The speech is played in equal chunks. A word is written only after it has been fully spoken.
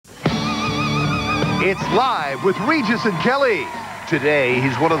It's Live with Regis and Kelly. Today,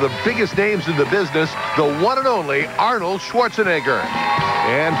 he's one of the biggest names in the business, the one and only Arnold Schwarzenegger.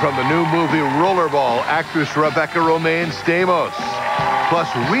 And from the new movie Rollerball, actress Romijn Stamos. Plus,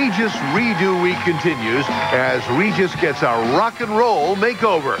 Regis Redo Week continues as Regis gets a rock and roll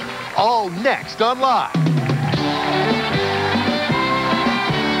makeover. All next on Live.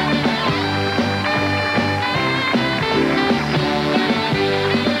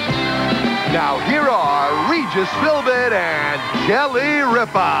 Now, here are Regis Philbin and Kelly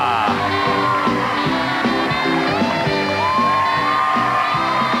Ripa.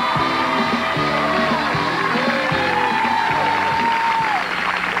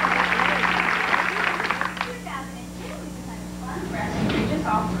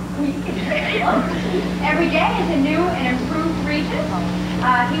 Every day is a new and improved Regis.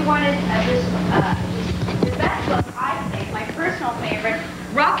 He wanted his best look, I think, my personal favorite,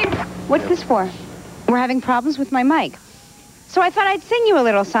 rockin'. What's this for? We're having problems with my mic. So I thought I'd sing you a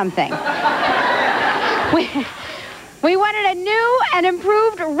little something. We wanted a new and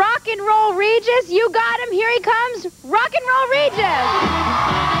improved rock and roll Regis. You got him. Here he comes. Rock and roll Regis.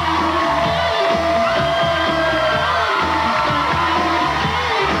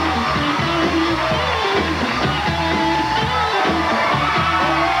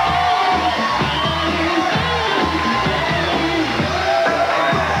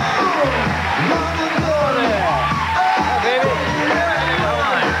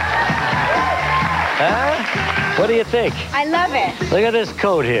 What do you think? I love it. Look at this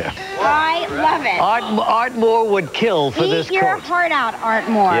coat here. I love it. Art Moore would kill for this coat. Eat your heart out, Art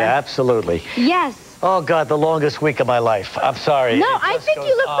Moore. Yeah, absolutely. Yes. Oh, God, the longest week of my life. I'm sorry. No, I think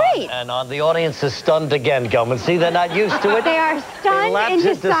you look great. And on the audience is stunned again, Gelman. See, they're not used to it. They are stunned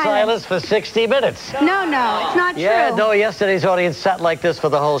into silence for 60 minutes. No, it's not true. Yeah, no, yesterday's audience sat like this for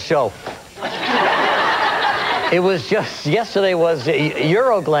the whole show. It was just, yesterday was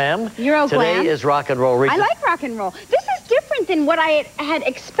Euroglam. Euroglam. Today is rock and roll. I like rock and roll. This is different than what I had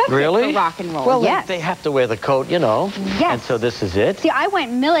expected for rock and roll. Well, yes. they have to wear the coat, you know. Yes. And so this is it. See, I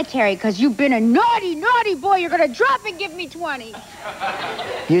went military because you've been a naughty, naughty boy. You're going to drop and give me 20.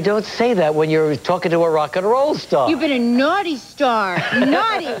 You don't say that when you're talking to a rock and roll star. You've been a naughty star.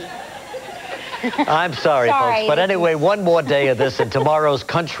 Naughty. I'm sorry, folks. But anyway, one more day of this and tomorrow's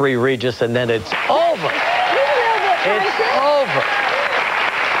Country Regis, and then it's over. It's over.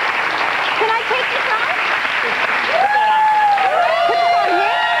 Can I take this off? Put this on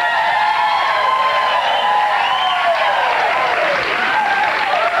here?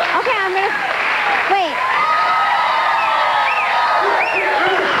 Okay, I'm gonna... Wait.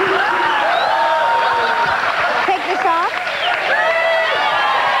 Take this off?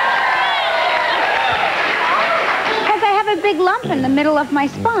 Because I have a big lump in the middle of my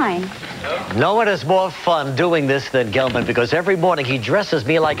spine. No one has more fun doing this than Gelman because every morning he dresses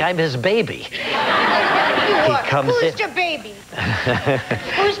me like I'm his baby. Who's the baby?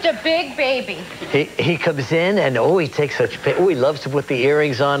 Who's the big baby? He comes in and, he takes such... he loves to put the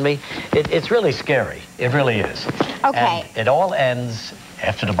earrings on me. It's really scary. It really is. Okay. And it all ends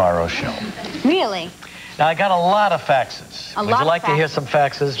after tomorrow's show. Really? Now, I got a lot of faxes. Would you like to hear some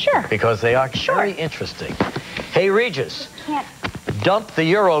faxes? Sure. Because they are very interesting. Hey, Regis. Dump the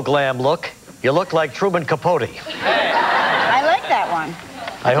Euroglam look. You look like Truman Capote. I like that one.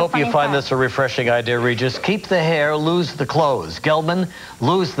 I hope you find this a refreshing idea, Regis. Keep the hair, lose the clothes. Gelman,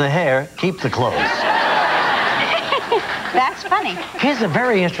 lose the hair, keep the clothes. That's funny. Here's a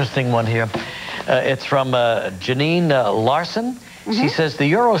very interesting one here. It's from Janine Larson. She says, the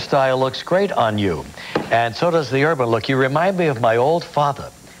Euro style looks great on you. And so does the urban look. You remind me of my old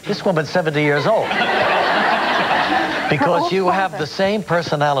father. This woman's 70 years old. Because you have the same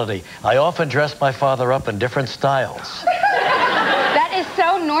personality. I often dress my father up in different styles. That is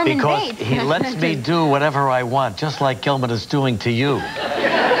so Norman Bates. Because he lets me do whatever I want, just like Gelman is doing to you.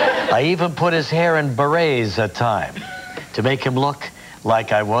 I even put his hair in berets at times to make him look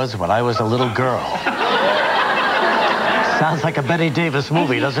like I was when I was a little girl. Sounds like a Betty Davis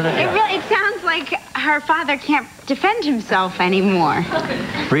movie, doesn't it? It sounds like her father can't defend himself anymore.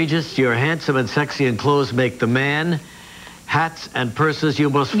 Regis, you're handsome and sexy, and clothes make the man. Hats and purses you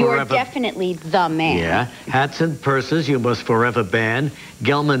must forever... You're definitely the man. Yeah. Hats and purses you must forever ban.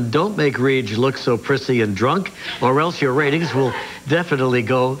 Gelman, don't make Reg look so prissy and drunk, or else your ratings will definitely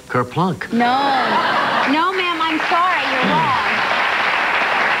go kerplunk. No, ma'am, I'm sorry. You're wrong.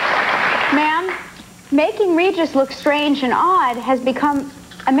 Ma'am, making Regis look strange and odd has become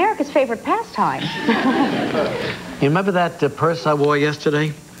America's favorite pastime. You remember that purse I wore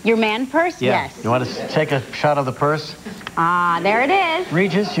yesterday? Your man purse? Yeah. Yes. You want to take a shot of the purse? Ah, there it is.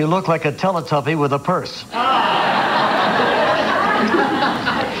 Regis, you look like a Teletubby with a purse.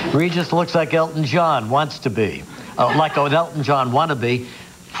 Regis looks like Elton John wants to be. Like an Elton John wannabe.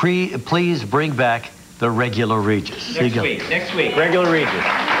 Please bring back the regular Regis. Next week, regular Regis.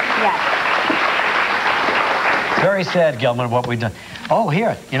 Yes. Very sad, Gelman, what we've done. Oh,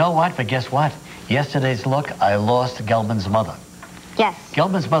 here, you know what? But guess what? Yesterday's look, I lost Gelman's mother. Yes.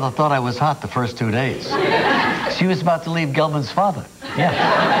 Gelman's mother thought I was hot the first 2 days. She was about to leave Gelman's father.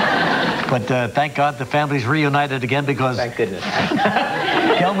 Yeah. But thank God the family's reunited again because... Thank goodness.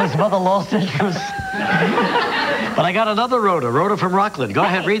 Gelman's mother lost interest. But I got another Rhoda from Rockland. Go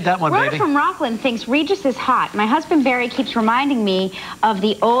ahead, read that one, Rhoda baby. from Rockland thinks Regis is hot. My husband Barry keeps reminding me of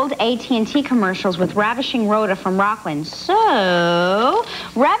the old AT&T commercials with Ravishing Rhoda from Rockland. So,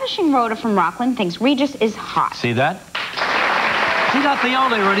 Ravishing Rhoda from Rockland thinks Regis is hot. See that? She's not the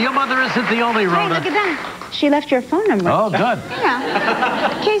only Rhoda. Your mother isn't the only Rhoda. Hey, look at that. She left your phone number. Oh, good.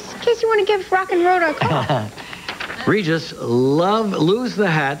 Yeah. In case you want to give Rockin' Rhoda a call. Regis, lose the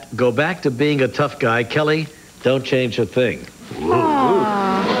hat, go back to being a tough guy. Kelly, don't change a thing.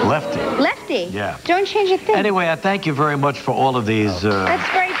 Lefty. Lefty? Yeah. Don't change a thing. Anyway, I thank you very much for all of these.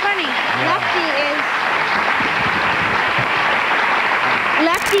 That's very funny.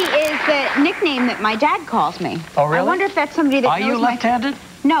 Lefty is the nickname that my dad calls me. Oh, really? I wonder if that's somebody that Are knows you left-handed?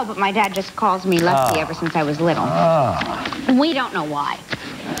 No, but my dad just calls me Lefty ever since I was little. Oh. We don't know why.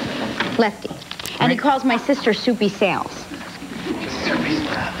 Lefty. And he calls my sister Soupy Sales.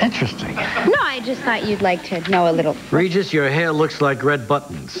 Interesting. No, I just thought you'd like to know a little. Regis, your hair looks like red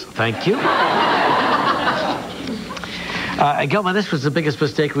buttons. Thank you. Gelman, this was the biggest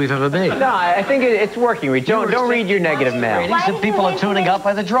mistake we've ever made. No, I think it's working, Regis. Don't read your negative mail. Some people are tuning out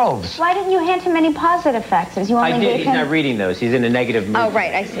by the droves. Why didn't you hand him any positive faxes? You only I did. He's not reading those. He's in a negative mood. Oh,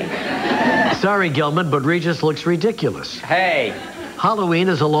 right. I see. Sorry, Gelman, but Regis looks ridiculous. Hey. Halloween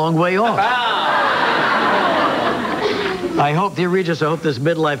is a long way off. Ah. I hope, dear Regis, I hope this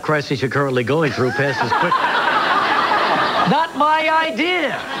midlife crisis you're currently going through passes quick. Not my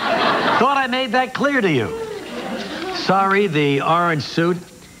idea. Thought I made that clear to you. Sorry, the orange suit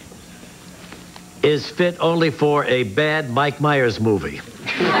is fit only for a bad Mike Myers movie.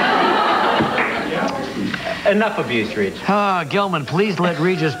 Enough abuse, Regis. Gelman, please let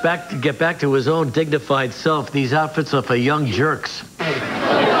Regis get back to his own dignified self. These outfits are for young jerks.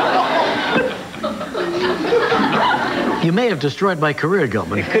 You may have destroyed my career,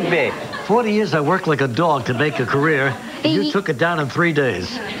 Gelman. It could be. 40 years I worked like a dog to make a career. You took it down in 3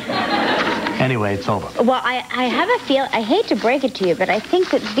 days. Anyway, it's over. Well, I have a feel, I hate to break it to you, but I think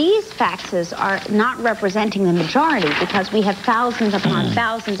that these faxes are not representing the majority because we have thousands upon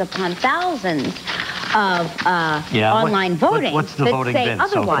thousands upon thousands of online voting. What's the that voting say been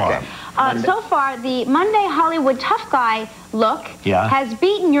otherwise. so far? So far, the Monday Hollywood Tough Guy look has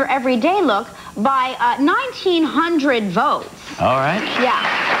beaten your everyday look by 1,900 votes. All right. Yeah.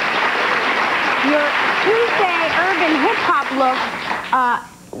 Your Tuesday Urban Hip Hop look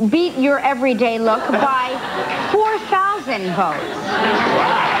beat your everyday look by 4,000 votes.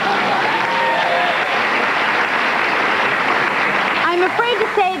 I'm afraid to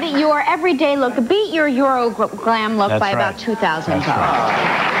say that your everyday look beat your Euro glam look by about 2,000 votes.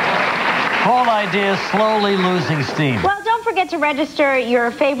 Whole idea is slowly losing steam. Well, don't forget to register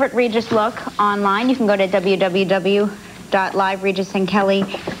your favorite Regis look online. You can go to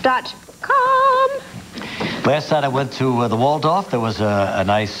www.liveregisandkelly.com. Last night I went to the Waldorf. There was a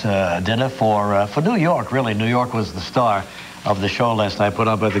nice dinner for New York. Really, New York was the star of the show last night, put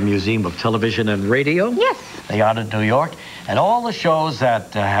on by the Museum of Television and Radio. Yes. They honored New York. And all the shows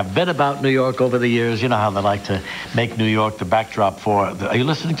that have been about New York over the years, you know how they like to make New York the backdrop for the... Are you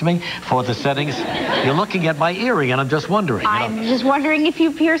listening to me? For the settings? You're looking at my earring, and I'm just wondering. I'm just wondering if you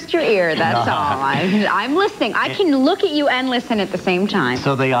pierced your ear, that's all. I'm listening. I can look at you and listen at the same time.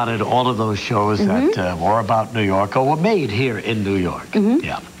 So they honored all of those shows that were about New York or were made here in New York.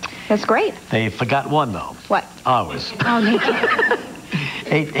 Yeah. That's great. They forgot one, though. What? Ours. Oh, no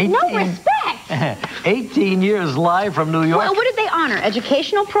respect. 18 years live from New York. Well, what did they honor?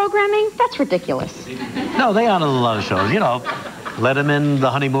 Educational programming? That's ridiculous. No, they honored a lot of shows. You know, Letterman, The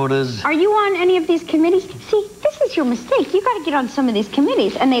Honeymooners. Are you on any of these committees? See, this is your mistake. You got to get on some of these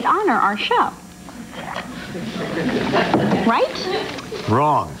committees, and they'd honor our show. Right?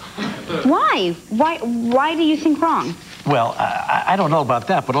 Wrong. Why? Why do you think wrong? Well, I don't know about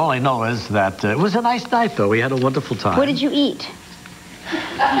that, but all I know is that it was a nice night, though. We had a wonderful time. What did you eat?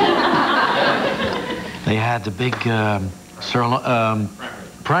 They had the big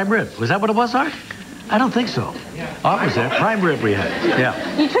prime rib. Was that what it was, Art? I don't think so. Art was there. Prime rib we had. Yeah.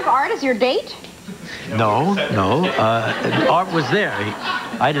 You took Art as your date? No. Art was there.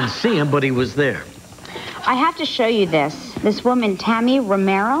 I didn't see him, but he was there. I have to show you this. This woman, Tammy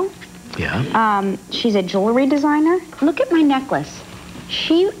Romero. Yeah. She's a jewelry designer. Look at my necklace.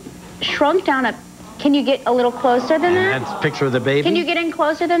 She shrunk down a... Can you get a little closer than that? That's a picture of the baby? Can you get in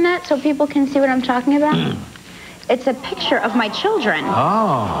closer than that so people can see what I'm talking about? It's a picture of my children.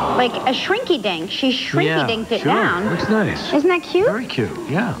 Oh. Like a shrinky-dink. She shrinky-dinked it down. Looks nice. Isn't that cute? Very cute,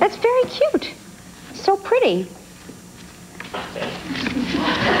 yeah. That's very cute. So pretty.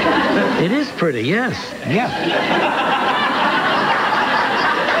 It is pretty, yes. Yeah.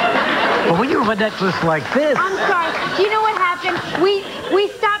 But when you have a necklace like this... I'm sorry. Do you know what happened? We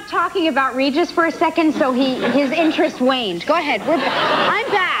stopped talking about Regis for a second, so his interest waned. Go ahead. I'm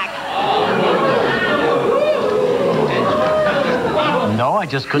back. No, I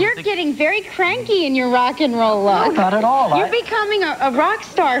just couldn't. You're getting very cranky in your rock and roll look. No, not at all. You're becoming a rock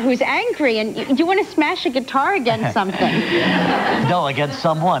star who's angry, and you want to smash a guitar against something. No, against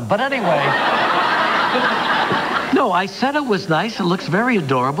someone. But anyway. No, I said it was nice. It looks very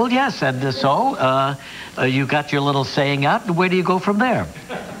adorable. Yes, and so you got your little saying out. Where do you go from there?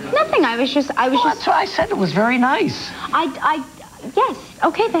 Nothing. I was just. That's why I said it was very nice. Yes.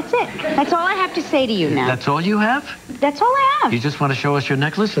 Okay, that's it. That's all I have to say to you now. That's all you have? That's all I have. You just want to show us your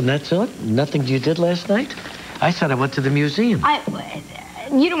necklace and that's it? Nothing you did last night? I said I went to the museum.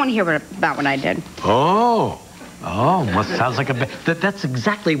 You don't want to hear about what I did. Oh, well, sounds like that's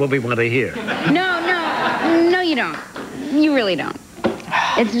exactly what we want to hear. No, you don't. You really don't.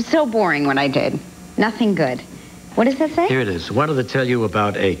 It's so boring what I did. Nothing good. What does that say? Here it is. Wanted to tell you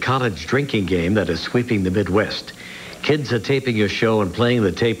about a college drinking game that is sweeping the Midwest. Kids are taping your show and playing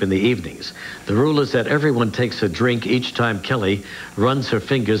the tape in the evenings. The rule is that everyone takes a drink each time Kelly runs her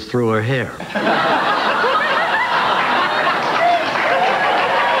fingers through her hair.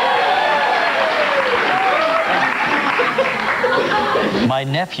 My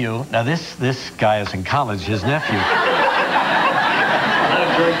nephew, now this guy is in college, his nephew.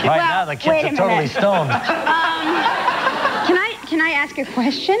 Now the kids are totally stoned. Can I ask a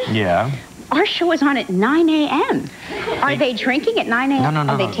question? Yeah. Our show is on at 9 a.m. Are they drinking at 9 a.m.?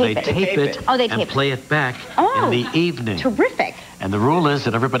 No. They tape it. Oh, they tape and play it back in the evening. Terrific. And the rule is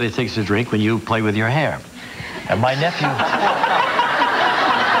that everybody takes a drink when you play with your hair. And my nephew...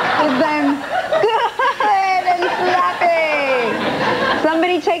 Then good and slappy.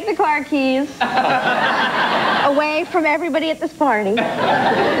 Somebody take the car keys away from everybody at this party.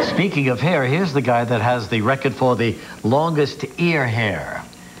 Speaking of hair, here's the guy that has the record for the longest ear hair.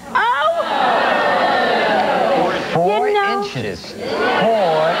 4 inches. 4 inches.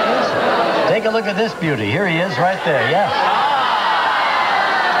 Take a look at this beauty. Here he is right there, yeah.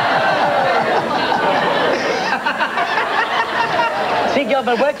 See,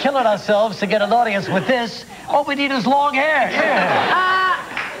 Gilbert, we're killing ourselves to get an audience with this. All we need is long hair.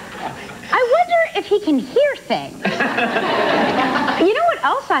 I wonder if he can hear things. You know what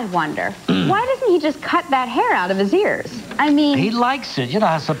else I wonder? Why doesn't he just cut that hair out of his ears? I mean... He likes it. You know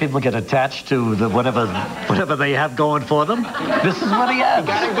how some people get attached to whatever they have going for them? This is what he has.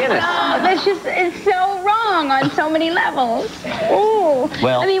 It's so wrong on so many levels. Ooh.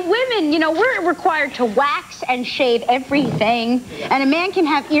 Well... I mean, women, we're required to wax and shave everything. And a man can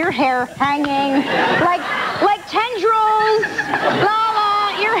have ear hair hanging like tendrils.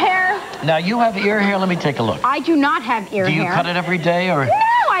 Ear hair. Now, you have ear hair. Let me take a look. I do not have ear hair. Do you cut it every day, or...? No,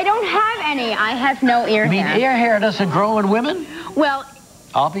 I don't have any. I have no ear hair. You mean ear hair doesn't grow in women? Well,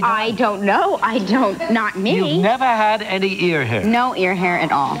 I don't know. Not me. You've never had any ear hair? No ear hair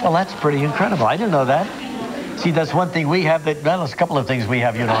at all. Well, that's pretty incredible. I didn't know that. See, that's one thing we have that... Well, there's a couple of things we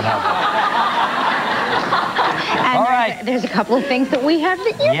have you don't have. And all right. There's a couple of things that we have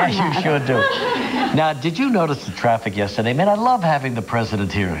that you don't have. Yes, you sure do. Now, did you notice the traffic yesterday? Man, I love having the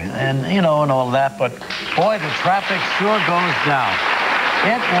president here and, and all that, but, boy, the traffic sure goes down.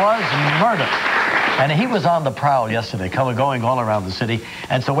 It was murder. And he was on the prowl yesterday, going all around the city,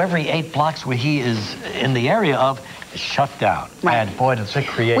 and so every 8 blocks where he is in the area of is shut down. Right. And, boy, it's a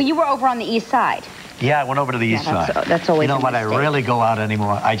creative... Well, you were over on the east side. Yeah, I went over to the east side. That's always You know, when I rarely go out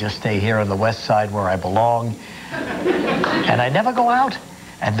anymore, I just stay here on the west side where I belong. And I never go out.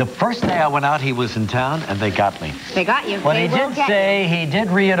 And the first day I went out, he was in town, and they got me. They got you. But he did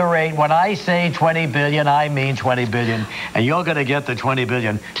reiterate, when I say 20 billion, I mean 20 billion, and you're going to get the 20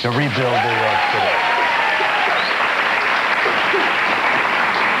 billion to rebuild New York City.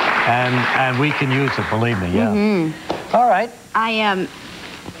 And we can use it, believe me, yeah. Mm-hmm. All right.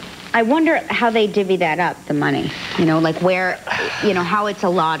 I wonder how they divvy that up, the money. Like where, how it's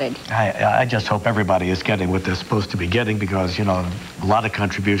allotted. I just hope everybody is getting what they're supposed to be getting because, a lot of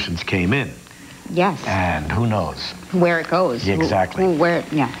contributions came in. Yes. And who knows? Where it goes. Exactly.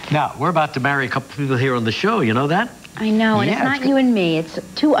 Yeah. Now, we're about to marry a couple people here on the show. You know that? I know, and Yeah, it's not you and me. It's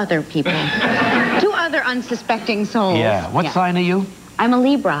 2 other people. 2 other unsuspecting souls. Yeah. What sign are you? I'm a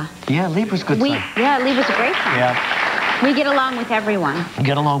Libra. Yeah, Libra's good sign. Yeah, Libra's a great sign. Yeah. We get along with everyone.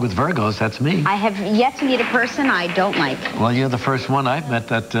 Get along with Virgos, that's me. I have yet to meet a person I don't like. Well, you're the first one I've met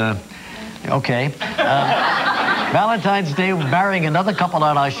that, okay. Valentine's Day, marrying another couple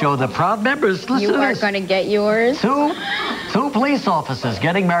on our show. The proud members, listen You to are this. going to get yours. 2 police officers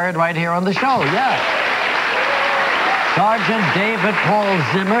getting married right here on the show, yeah. Sergeant David Paul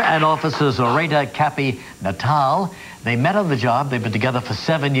Zimmer and Officers Oreta Cappy Natal. They met on the job. They've been together for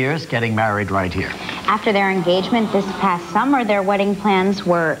 7 years, getting married right here. After their engagement this past summer, their wedding plans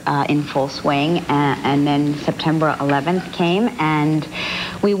were in full swing, and then September 11th came, and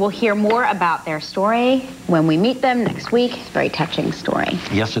we will hear more about their story when we meet them next week. It's a very touching story.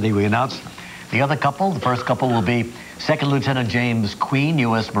 Yesterday we announced the other couple. The first couple will be Second Lieutenant James Queen,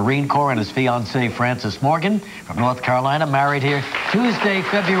 U.S. Marine Corps, and his fiancée Frances Morgan from North Carolina, married here Tuesday,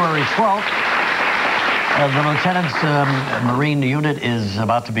 February 12th. The lieutenant's Marine unit is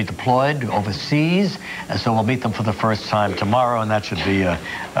about to be deployed overseas, so we'll meet them for the first time tomorrow, and that should be a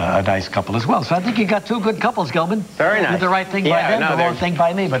nice couple as well. So I think you got 2 good couples, Gelman. Very nice. Did the right thing by them, the wrong thing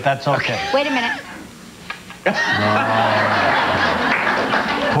by me, but that's okay. Wait a minute.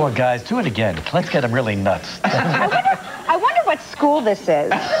 Poor guys, do it again. Let's get them really nuts. I wonder what school this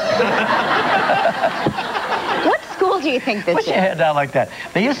is. What school do you think this Put is? your head down like that.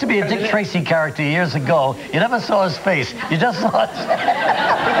 There used to be a Dick Tracy character years ago. You never saw his face. You just saw his...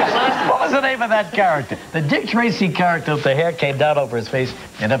 What was the name of that character? The Dick Tracy character with the hair came down over his face.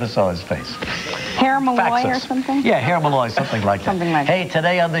 You never saw his face. Hair Malloy or Faxes. something? Yeah, Hair Malloy, something like that. Something like that. Hey,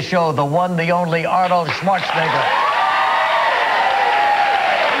 today on the show, the one, the only Arnold Schwarzenegger.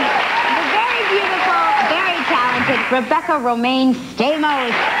 The very beautiful, very talented Rebecca Romijn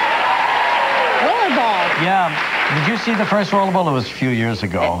Stamos. Rollerball. Yeah. Did you see the first rollerball? It was a few years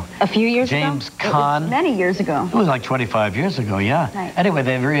ago. A few years James ago? Caan. It was many years ago. It was like 25 years ago, yeah. Right. Anyway,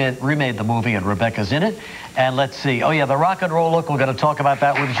 they remade the movie, and Rebecca's in it. And let's see. Oh, yeah, the rock and roll look. We're going to talk about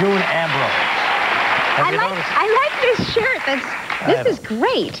that with June Ambrose. I like this shirt. This is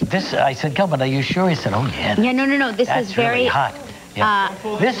great. This, I said, Gelman, are you sure? He said, oh, yeah. Yeah, no. This That's is very really hot. Yeah.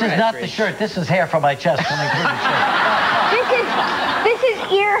 This is not the shirt. This is hair from my chest coming through the shirt. This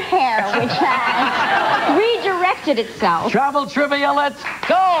is ear hair, which has redirected itself. Travel trivia, let's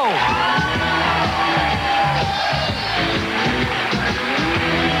go!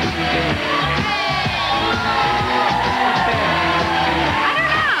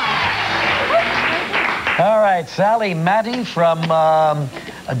 All right, Sally Matty from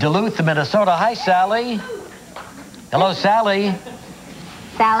Duluth, Minnesota. Hi, Sally. Hello, Sally.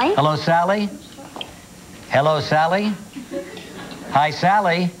 Sally? Hello, Sally. Hello, Sally. Hi,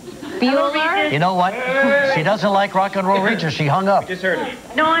 Sally. Bueller? You know what? She doesn't like rock and roll Regis. She hung up. Just heard it.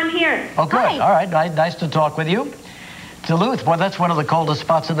 No, I'm here. Oh, good. Hi. All right. Nice to talk with you. Duluth, boy, that's one of the coldest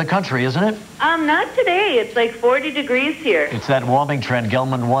spots in the country, isn't it? Not today. It's like 40 degrees here. It's that warming trend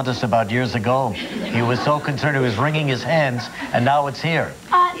Gelman warned us about years ago. He was so concerned he was wringing his hands, and now it's here.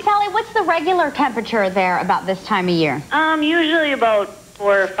 Sally, what's the regular temperature there about this time of year? Usually about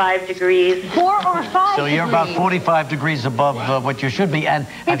 4 or 5 degrees. 4 or 5 So you're about 45 degrees above what you should be. And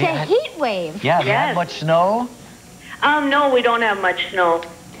have It's you a had, heat wave. yeah, have you had Yes. much snow? No, we don't have much snow.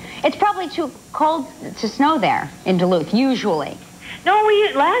 It's probably too cold to snow there in Duluth, usually. No,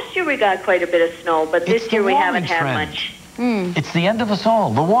 last year we got quite a bit of snow, but It's this year the we haven't warming had trend. much. It's the end of us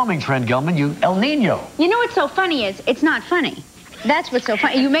all. The warming trend, Gelman. El Nino. You know what's so funny is it's not funny. That's what's so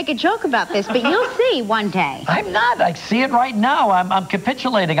funny. You make a joke about this, but you'll see one day. I'm not. I see it right now. I'm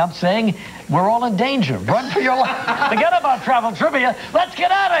capitulating. I'm saying we're all in danger. Run for your life. Forget about travel trivia. Let's get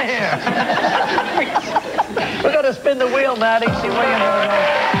out of here. We're going to spin the wheel, Maddie. See where you're going to go.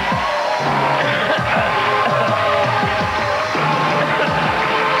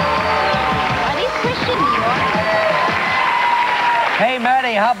 Are these Christian Dior? Hey,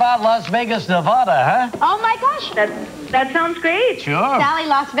 Maddie, how about Las Vegas, Nevada, huh? Oh my gosh. That sounds great. Sure. Sally,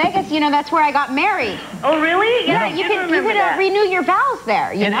 Las Vegas, you know, that's where I got married. Oh, really? Yeah, You I could remember that. renew your vows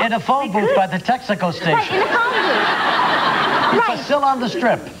there, you know? In a phone booth by the Texaco station. Right, in a phone booth. Right, Still on the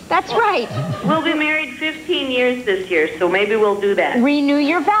strip. that's right. We'll be married 15 years this year, so maybe we'll do that. Renew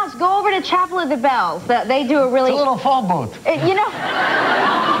your vows. Go over to Chapel of the Bells. They do a really... It's a little phone booth. You know,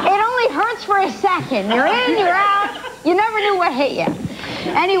 it only hurts for a second. You're in, you're out. You never knew what hit you.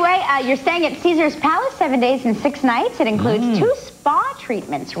 Anyway, you're staying at Caesar's Palace 7 days and 6 nights. It includes 2 spa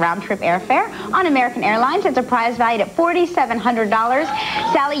treatments. Round-trip airfare on American Airlines. It's a prize valued at $4,700.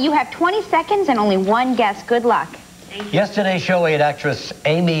 Sally, you have 20 seconds and only one guess. Good luck. Yesterday's show 8 actress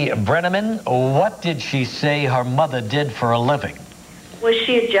Amy Brenneman. What did she say her mother did for a living? Was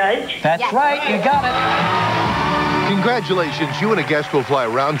she a judge? That's right, you got it. Congratulations, you and a guest will fly a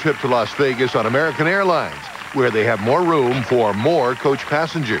round trip to Las Vegas on American Airlines, where they have more room for more coach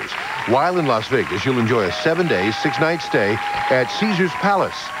passengers. While in Las Vegas, you'll enjoy a 7-day, 6-night stay at Caesar's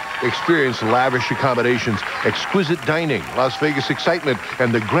Palace. Experience lavish accommodations, exquisite dining, Las Vegas excitement,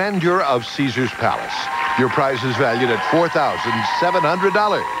 and the grandeur of Caesar's Palace. Your prize is valued at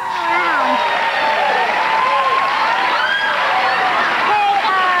 $4,700.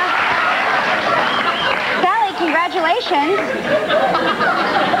 Congratulations.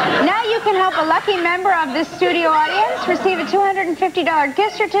 Now you can help a lucky member of this studio audience receive a $250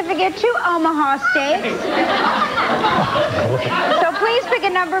 gift certificate to Omaha Steaks. So please pick a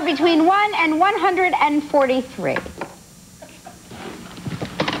number between 1 and 143.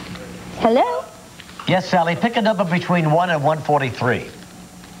 Hello? Yes, Sally, pick a number between 1 and 143.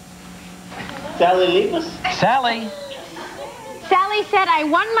 Sally, leave us. Sally? Sally said I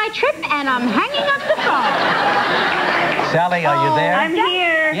won my trip and I'm hanging up the phone. Sally, are you there? I'm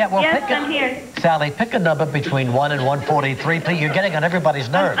here. Yeah, well, yes, I'm here. Sally, pick a number between 1 and 143. Please, you're getting on everybody's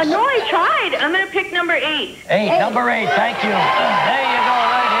nerves. No, I tried. I'm going to pick number 8. 8, number 8, thank you. There you go,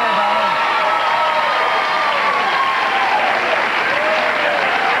 right here, darling.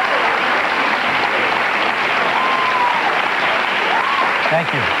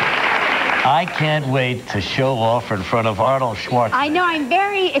 Thank you. I can't wait to show off in front of Arnold Schwarzenegger. I know, I'm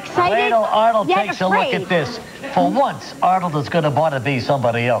very excited. Wait till Arnold yet takes afraid. a look at this. For once, Arnold is going to want to be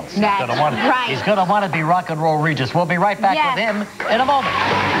somebody else. That's right. He's going to want to be Rock and Roll Regis. We'll be right back with him in a moment.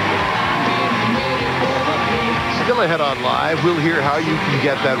 Still ahead on Live, we'll hear how you can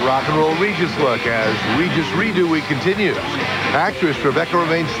get that Rock and Roll Regis look as Regis Redo Week continues. Actress Rebecca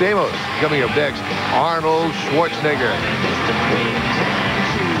Romijn Stamos. Coming up next, Arnold Schwarzenegger.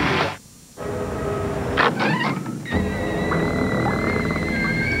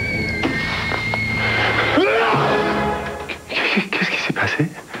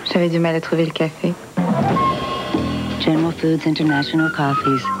 J'avais du mal à trouver le café. General Foods International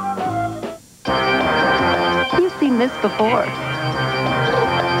Coffees. You've seen this before,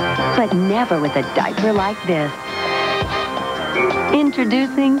 but never with a diaper like this.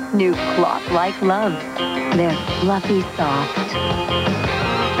 Introducing new cloth-like Loves. They're fluffy soft.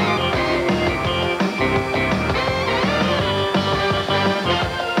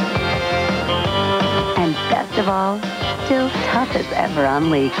 And best of all, still tough as ever on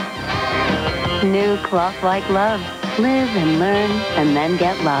leaks. New cloth-like Loves. Live and learn and then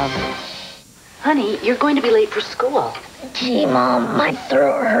get love. Honey, you're going to be late for school. Gee, Mom, my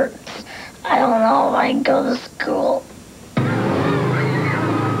throat hurts. I don't know if I can go to school.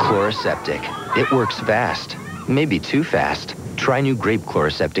 Chloroseptic. It works fast. Maybe too fast. Try new grape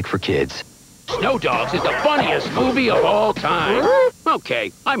Chloroseptic for kids. Snow Dogs is the funniest movie of all time.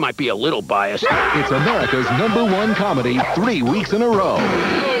 Okay, I might be a little biased. It's America's #1 comedy 3 weeks in a row.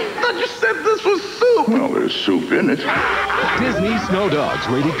 I just said this was soup. Well, there's soup in it. Disney Snow Dogs,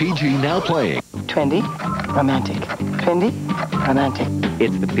 rated PG, now playing. Trendy, romantic. Trendy, romantic.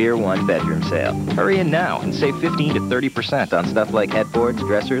 It's the Pier 1 bedroom sale. Hurry in now and save 15 to 30% on stuff like headboards,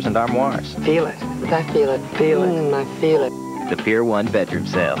 dressers, and armoires. Feel it. I feel it. Feel it. I feel it. The Pier 1 bedroom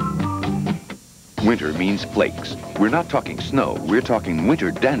sale. Winter means flakes. We're not talking snow. We're talking winter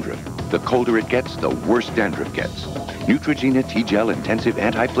dandruff. The colder it gets, the worse dandruff gets. Neutrogena T-Gel Intensive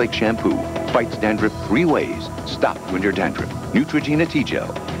Anti-Flake Shampoo fights dandruff 3 ways. Stop winter dandruff. Neutrogena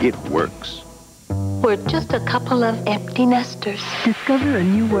T-Gel. It works. We're just a couple of empty nesters. Discover a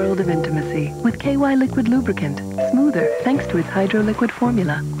new world of intimacy with KY Liquid Lubricant. Smoother thanks to its hydro liquid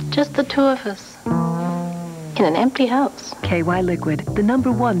formula. Just the two of us. In an empty house. KY Liquid, the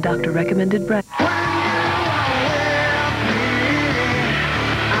 #1 doctor-recommended brand.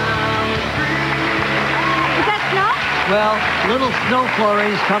 Well, little snow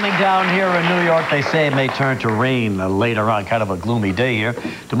flurries coming down here in New York. They say it may turn to rain later on. Kind of a gloomy day here.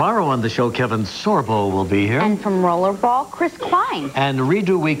 Tomorrow on the show, Kevin Sorbo will be here. And from Rollerball, Chris Klein. And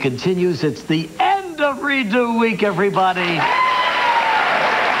Redo Week continues. It's the end of Redo Week, everybody.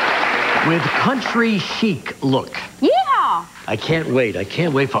 With country chic look. Yeah. I can't wait. I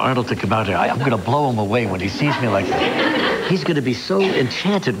can't wait for Arnold to come out here. I'm going to blow him away when he sees me like that. He's going to be so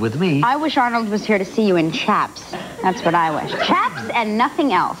enchanted with me. I wish Arnold was here to see you in chaps. That's what I wish. Chaps and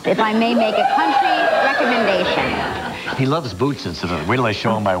nothing else, if I may make a country recommendation. He loves boots, incidentally. Wait till I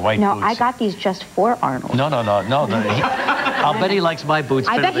show him my white boots. No, I got these just for Arnold. No. I'll bet he likes my boots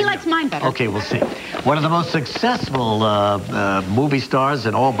better. I bet he than likes you. mine better. Okay, we'll see. One of the most successful movie stars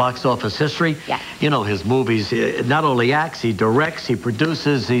in all box office history. Yeah. You know, his movies, not only acts, he directs, he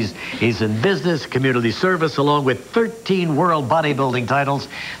produces, he's in business, community service, along with 13 world bodybuilding titles.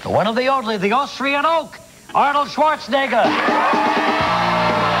 The one and the only, the Austrian Oak, Arnold Schwarzenegger.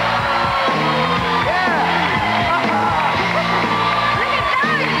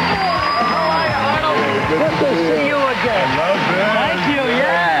 Good to see you again. Thank you,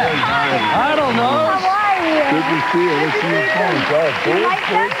 yeah. Arnold knows. How are you? Good to see you. Let's see your phone.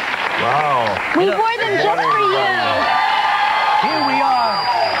 Wow. We wore them just for you.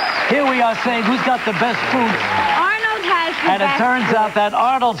 Here we are saying who's got the best boots. Arnold has the And it best turns boots. out that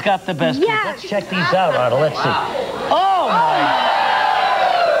Arnold's got the best boots. Yeah. Let's check these out, Arnold. Let's see. Oh, my.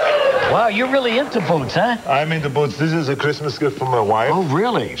 Wow, you're really into boots, huh? I'm into boots. This is a Christmas gift from my wife. Oh,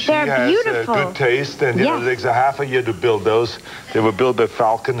 really? She They're has beautiful. Good taste, and you know, it takes a half a year to build those. They were built by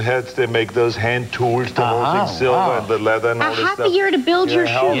Falcon Heads. They make those hand tools, the whole thing, silver and the leather and all this stuff. Half a year to build your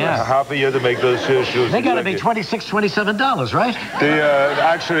shoes. Half a year to make those shoes. They got to be $26, $27, right? They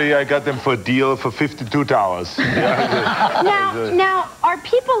actually, I got them for a deal for $52. Now, are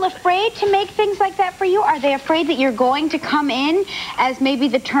people afraid to make things like that for you? Are they afraid that you're going to come in as maybe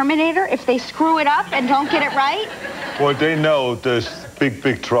the Terminator if they screw it up and don't get it right? Well, they know there's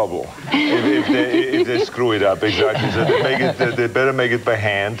big trouble if they screw it up, exactly. So they better make it by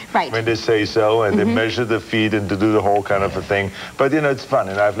hand when they say so, and they measure the feet and to do the whole kind of a thing. But, you know, it's fun,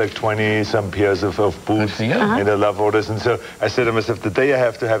 and I have like 20-some pairs of boots, and I love all this. And so I said to myself, the day I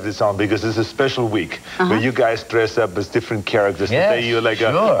have to have this on, because it's a special week where you guys dress up as different characters. Yes, the day you're like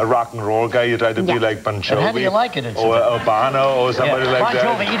a rock and roll guy, you try to be like Bon Jovi. And how do you like it? Or Bono or somebody like that.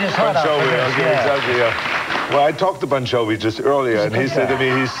 Bon Jovi, eat his heart out. Bon Jovi, okay, exactly, Well, I talked to Bon Jovi just earlier, and he said to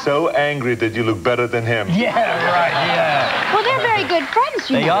me, he's so angry that you look better than him. Yeah, right, yeah. Well, they're very good friends,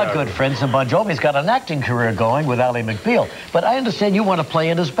 you know. They are good friends, and Bon Jovi's got an acting career going with Ally McBeal. But I understand you want to play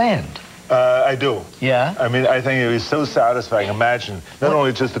in his band. I do. Yeah? I mean, I think it was so satisfying. Imagine, not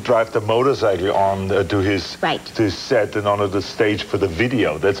only just to drive the motorcycle on to his set and onto the stage for the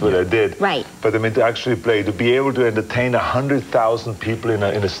video. That's what I did. Right. But I mean, to actually play, to be able to entertain 100,000 people in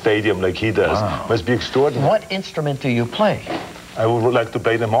a stadium like he does, must be extraordinary. What instrument do you play? I would like to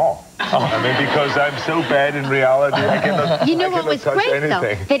play them all. I mean, because I'm so bad in reality, I cannot You know what was touch great, anything.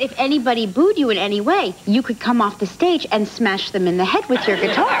 though? That if anybody booed you in any way, you could come off the stage and smash them in the head with your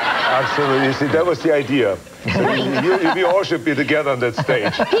guitar. Absolutely. You see, that was the idea. So we all should be together on that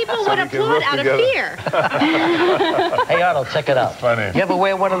stage. People would applaud out of fear. Hey, Arnold, check it out. It's funny. You ever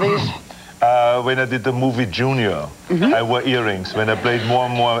wear one of these? When I did the movie Junior, I wore earrings. When I played more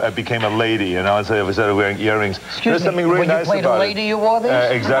and more, I became a lady, and I started wearing earrings. There's something really nice about it. When you played a lady, you wore these?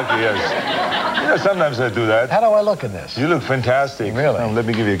 Exactly, yes. You know, sometimes I do that. How do I look in this? You look fantastic. Really? Let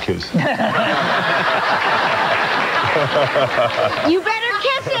me give you a kiss. You better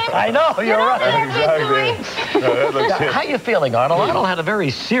kiss him. I know, you're right. Exactly. How you feeling, Arnold? Arnold had a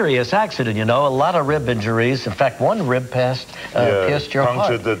very serious accident, you know, a lot of rib injuries. In fact, one rib pierced your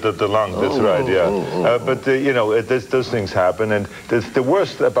heart. Punctured the lung, that's right, yeah. But, you know, those things happen, and the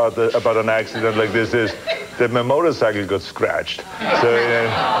worst about an accident like this is that my motorcycle got scratched. So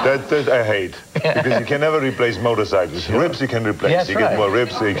that I hate, because you can never replace motorcycles. Ribs you can replace. Yes, you get more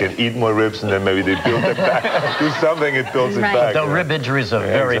ribs, so you can eat more ribs, and then maybe they build it back. Do something, it builds it back. The rib injuries are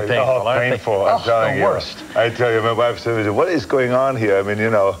very painful, aren't they? Painful, I'm telling you. Worst. I tell you, my wife said, what is going on here? I mean, you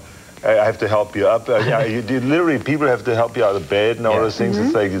know, I have to help you up. Literally, people have to help you out of bed and all those things.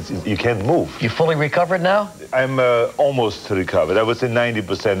 It's like you can't move. You fully recovered now? I'm almost recovered. I was at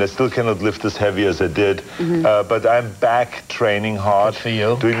 90%. I still cannot lift as heavy as I did. But I'm back training hard. Good for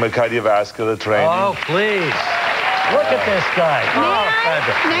you. Doing my cardiovascular training. Oh, please. Look at this guy.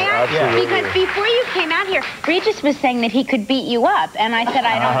 May I? Because before you came out here, Regis was saying that he could beat you up, and I said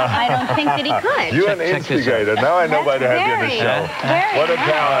I don't think that he could. You're an instigator. Now I know why to have you on the show. What a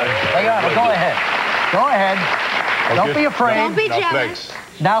talent. Hey, Arnold, go ahead. Go ahead. Don't be afraid. Don't be jealous.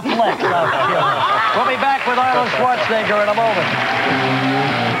 Now flex. We'll be back with Arnold Schwarzenegger in a moment.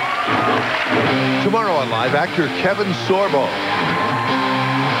 Tomorrow on Live, actor Kevin Sorbo.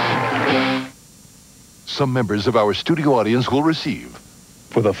 Some members of our studio audience will receive.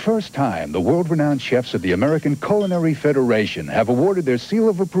 For the first time, the world-renowned chefs of the American Culinary Federation have awarded their seal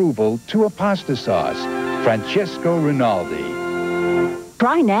of approval to a pasta sauce, Francesco Rinaldi.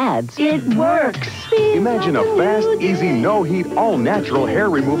 Try Nads. It works. Imagine a fast, easy, no-heat, all-natural hair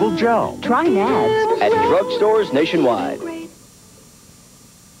removal gel. Try Nads. At drugstores nationwide.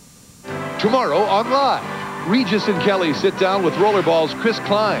 Tomorrow on Live. Regis and Kelly sit down with Rollerball's Chris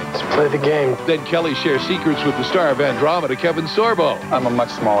Klein. Let's play the game. Then Kelly shares secrets with the star of Andromeda, Kevin Sorbo. I'm a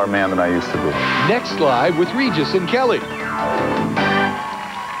much smaller man than I used to be. Next live with Regis and Kelly.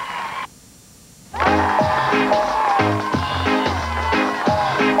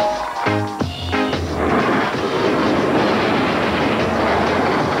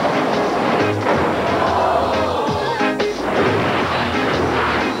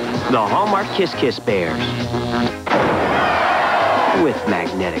 The Hallmark Kiss Kiss Bears. With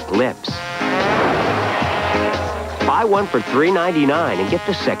magnetic lips. Buy one for $3.99 and get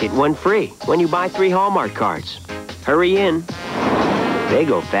the second one free when you buy 3 Hallmark cards. Hurry in. They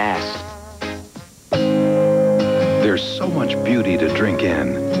go fast. There's so much beauty to drink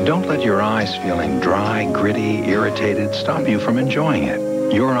in. Don't let your eyes feeling dry, gritty, irritated stop you from enjoying it.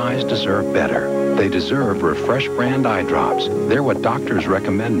 Your eyes deserve better. They deserve Refresh brand eye drops. They're what doctors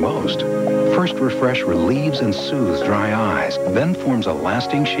recommend most. First, Refresh relieves and soothes dry eyes, then forms a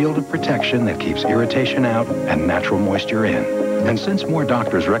lasting shield of protection that keeps irritation out and natural moisture in. And since more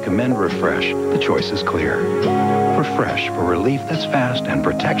doctors recommend Refresh, the choice is clear. Refresh for relief that's fast and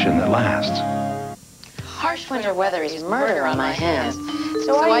protection that lasts. Harsh winter weather is murder on my hands,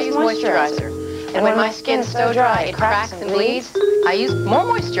 so I use moisturizer. And when my skin's so dry it cracks and bleeds, I use more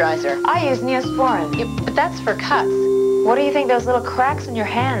moisturizer. I use Neosporin. Yeah, but that's for cuts. What do you think those little cracks in your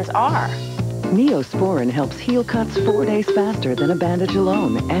hands are? Neosporin helps heal cuts 4 days faster than a bandage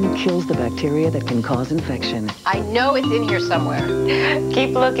alone and kills the bacteria that can cause infection. I know it's in here somewhere.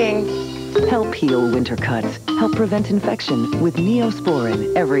 Keep looking. Help heal winter cuts. Help prevent infection with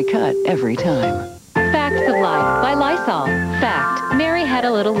Neosporin. Every cut, every time. Facts of Life by Lysol. Fact: Mary had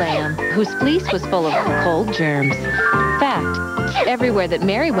a little lamb whose fleece was full of cold germs. Fact: everywhere that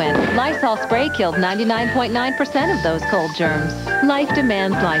Mary went, Lysol spray killed 99.9% of those cold germs. Life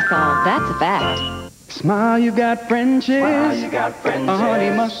demands Lysol. That's a fact. Smile, you got French's. Smile, you got French's. A honey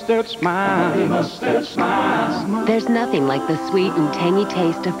mustard smile. Honey mustard smile. There's nothing like the sweet and tangy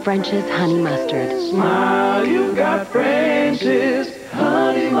taste of French's honey mustard. Smile, you got French's.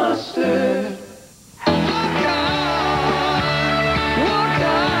 Honey mustard.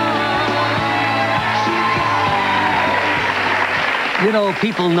 You know,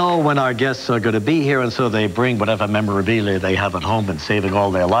 people know when our guests are going to be here, and so they bring whatever memorabilia they have at home and saving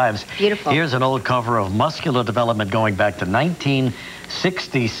all their lives. Beautiful. Here's an old cover of Muscular Development going back to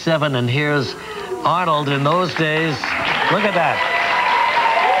 1967, and here's Arnold in those days. Look at that.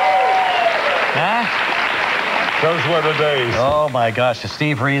 Huh? Those were the days. Oh, my gosh.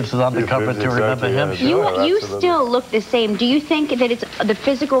 Steve Reeves is on the cover to remember him. You still look the same. Do you think that it's the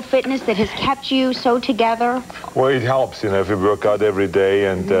physical fitness that has kept you so together? Well, it helps, you know, if you work out every day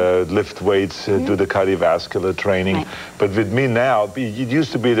and lift weights, do the cardiovascular training. Right. But with me now, it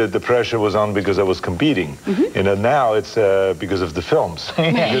used to be that the pressure was on because I was competing. You know, now it's because of the films.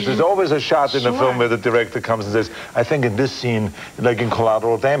 Because there's always a shot in the film where the director comes and says, I think in this scene, like in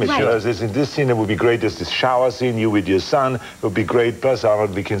Collateral Damage, you know, in this scene it would be great, there's this shower scene, you with your son, it would be great. Plus,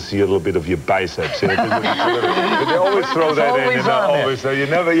 Arnold, we can see a little bit of your biceps. You know, but they always throw that in. You know, always. So you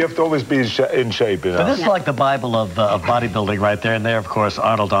have to always be in shape. You know? But this is like the Bible of bodybuilding right there, and there, of course,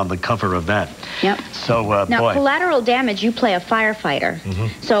 Arnold on the cover of that. Yep. So, now, boy. Collateral Damage, you play a firefighter.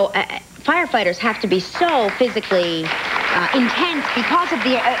 So firefighters have to be so physically intense because of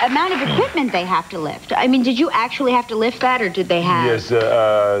the amount of equipment they have to lift. I mean, did you actually have to lift that, or did they have? Yes,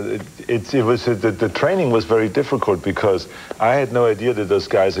 the training was very difficult because I had no idea that those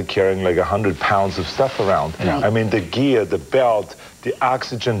guys are carrying like 100 pounds of stuff around. Right. I mean, the gear, the belt, the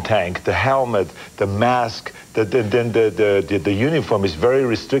oxygen tank, the helmet, the mask, the uniform is very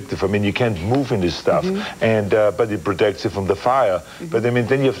restrictive. I mean, you can't move in this stuff, and but it protects you from the fire. But I mean,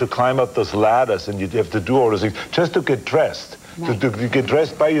 then you have to climb up those ladders, and you have to do all those things just to get dressed. Right. To get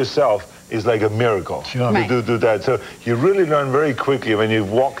dressed by yourself is like a miracle. Sure. Right. To do that. So you really learn very quickly when you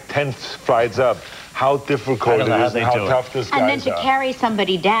walk 10 flights up how difficult it is and how tough this guy is. And then to carry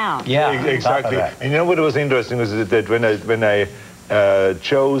somebody down. Yeah, exactly. And you know what was interesting was that when I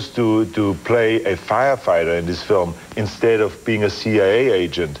chose to play a firefighter in this film instead of being a CIA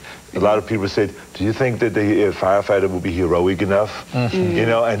agent, a lot of people said, do you think that the firefighter will be heroic enough? You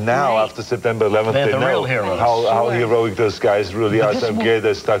know, and now after September 11th, they know how heroic those guys really are. So I'm glad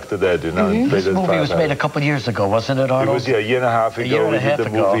they stuck to that, you know. This movie was made a couple years ago, wasn't it, Arnold? It was, a year and a half ago. A year and a half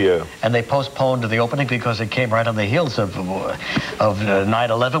ago. Movie, and they postponed the opening because it came right on the heels of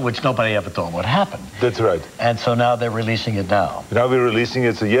 9/11, which nobody ever thought would happen. That's right. And so now they're releasing it now. Now we're releasing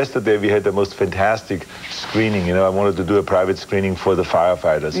it. So yesterday we had the most fantastic screening. You know, I wanted to do a private screening for the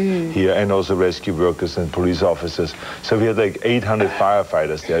firefighters. here, and also rescue workers and police officers. So we had like 800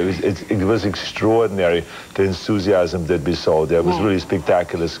 firefighters there. It was extraordinary, the enthusiasm that we saw there. It was really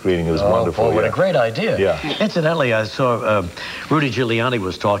spectacular screening. It was wonderful. Boy, what a great idea. Yeah. Incidentally, I saw Rudy Giuliani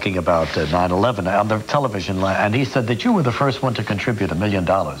was talking about 9/11 on the television, and he said that you were the first one to contribute $1 million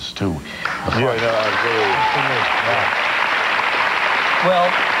to the fund. Yeah, no,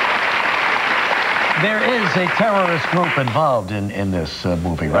 Well, there is a terrorist group involved in this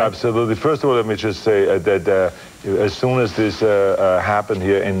movie, right? Absolutely. First of all, let me just say that as soon as this happened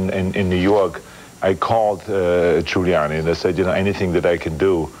here in New York, I called Giuliani and I said, you know, anything that I can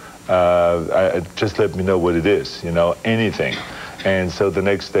do, just let me know what it is, you know, anything. And so the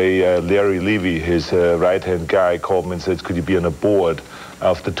next day, Larry Levy, his right-hand guy, called me and said, could you be on a board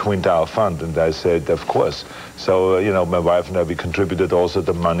of the Twin Tower Fund? And I said, of course. So, you know, my wife and I, we contributed also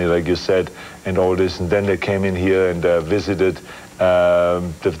the money, like you said, and all this. And then they came in here and visited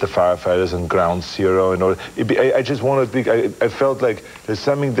the firefighters on Ground Zero and all. I just wanted to, I felt like there's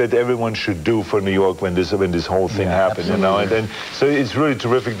something that everyone should do for New York when this whole thing happened, absolutely. You know. And then, so it's really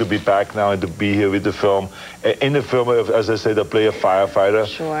terrific to be back now and to be here with the film. In the film, as I said, I play a firefighter,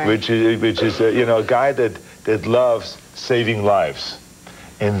 which is you know, a guy that loves saving lives.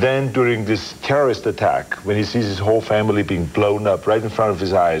 And then during this terrorist attack, when he sees his whole family being blown up right in front of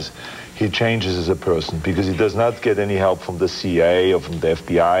his eyes, he changes as a person because he does not get any help from the CIA or from the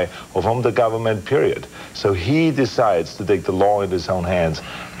FBI or from the government, period. So he decides to take the law in his own hands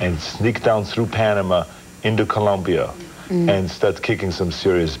and sneak down through Panama into Colombia and start kicking some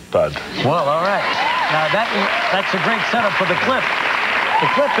serious butt. Well, all right. Now, that's a great setup for the clip. The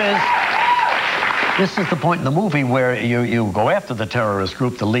clip is, this is the point in the movie where you go after the terrorist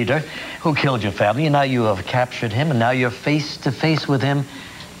group, the leader, who killed your family, and now you have captured him, and now you're face-to-face with him.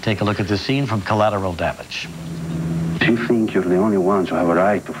 Take a look at the scene from Collateral Damage. You think you're the only ones who have a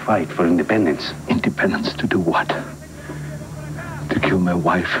right to fight for independence? Independence to do what? To kill my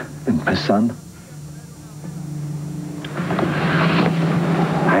wife and my son?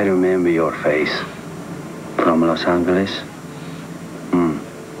 I remember your face from Los Angeles.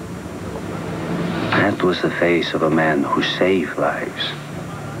 That was the face of a man who saved lives.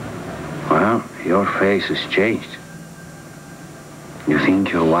 Well, your face has changed. You think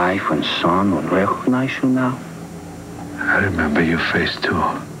your wife and son will recognize you now? I remember your face too.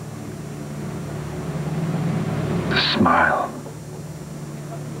 The smile.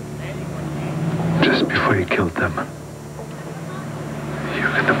 Just before you killed them.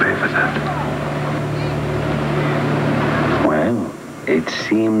 You're gonna pay for that. Well, it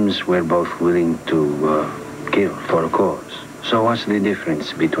seems we're both willing to kill for a cause. So what's the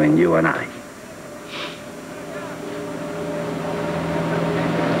difference between you and I?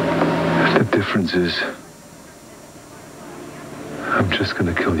 The difference is, I'm just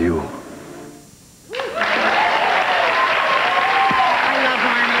gonna kill you. I love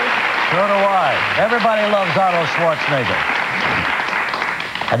Arnold. So do I. Everybody loves Arnold Schwarzenegger.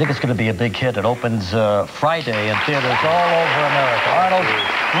 I think it's going to be a big hit. It opens Friday in theaters all over America. Arnold,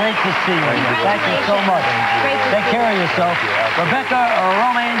 great to see you. Thank you so much. Take care of yourself. Rebecca,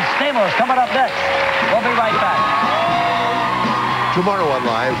 Romijn, Stamos coming up next. We'll be right back. Tomorrow on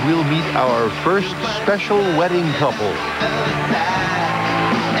Live, we'll meet our first special wedding couple.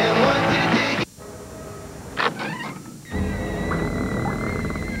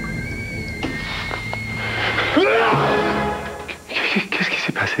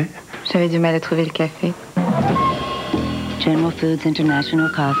 J'avais du mal à trouver le café. General Foods International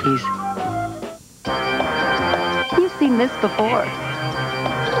Coffees. You've seen this before,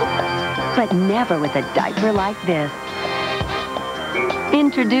 but never with a diaper like this.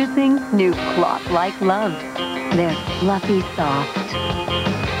 Introducing new cloth-like Loves. They're fluffy soft.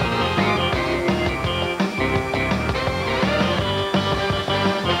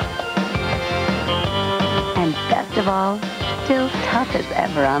 And best of all, still tough as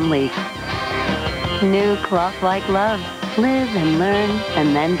ever on leaks. New cloth-like Loves. Live and learn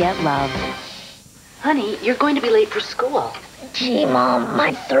and then get love. Honey, you're going to be late for school. Gee, Mom,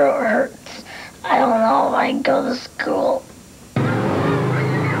 my throat hurts. I don't know if I can go to school.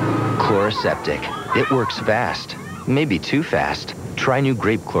 Chloroseptic. It works fast. Maybe too fast. Try new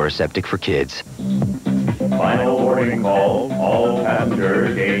grape Chloroseptic for kids. Final warning call. All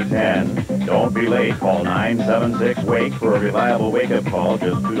passengers, gate 10. Don't be late. Call 976-WAKE for a reliable wake-up call.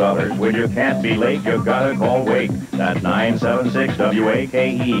 Just $2. When you can't be late, you've got to call WAKE. That's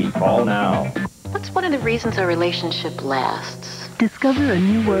 976-WAKE. Call now. What's one of the reasons our relationship lasts? Discover a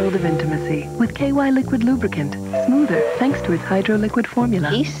new world of intimacy with KY Liquid Lubricant. Smoother thanks to its hydro liquid formula.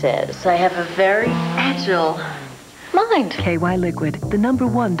 He says I have a very agile Mine. KY Liquid, the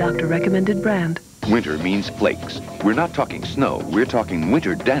 #1 doctor-recommended brand. Winter means flakes. We're not talking snow. We're talking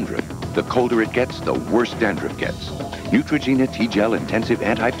winter dandruff. The colder it gets, the worse dandruff gets. Neutrogena T-Gel Intensive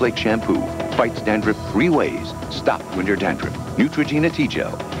Anti-Flake Shampoo fights dandruff 3 ways. Stop winter dandruff. Neutrogena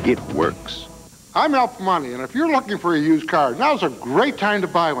T-Gel. It works. I'm Al Pamani, and if you're looking for a used car, now's a great time to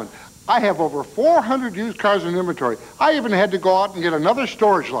buy one. I have over 400 used cars in inventory. I even had to go out and get another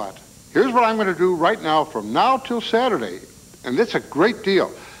storage lot. Here's what I'm going to do right now from now till Saturday, and it's a great deal.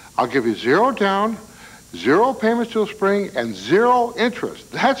 I'll give you 0 down, 0 payments till spring, and 0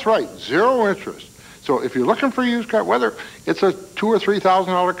 interest. That's right, 0 interest. So if you're looking for a used car, whether it's a $2,000 or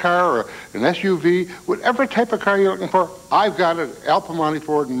 $3,000 car or an SUV, whatever type of car you're looking for, I've got it at Al Pamani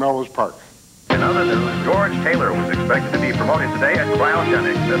Ford in Melrose Park. In other news, George Taylor was expected to be promoted today at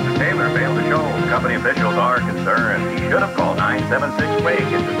cryogenics. Mr. Taylor failed to show. Company officials are concerned. He should have called 976-WAKE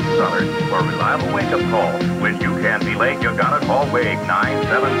into Southern for a reliable wake-up call. When you can't be late, you gotta call WAKE,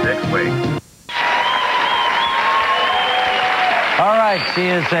 976-WAKE. All right, she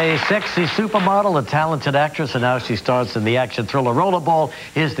is a sexy supermodel, a talented actress, and now she stars in the action thriller Rollerball.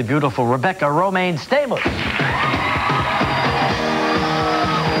 Here's the beautiful Rebecca Romijn Stamos.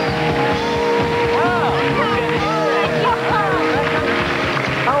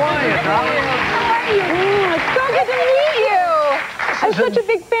 I'm such a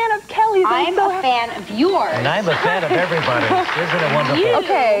big fan of Kelly's. I'm a fan of yours. And I'm a fan of everybody. Isn't it wonderful?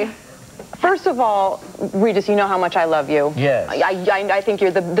 Okay. First of all, Regis, you know how much I love you. Yes. I think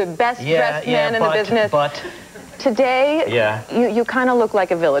you're the best dressed man in the business. But today, you kind of look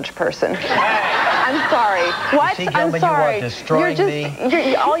like a village person. I'm sorry. What? See, I'm Gelman, sorry. you are destroying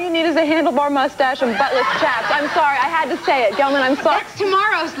me. All you need is a handlebar mustache and buttless chaps. I'm sorry. I had to say it. Gelman, I'm sorry. That's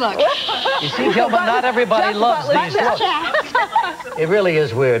tomorrow's look. You see, Gelman, not everybody loves these looks. It really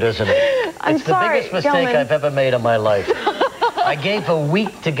is weird, isn't it? It's the biggest mistake I've ever made in my life. I gave a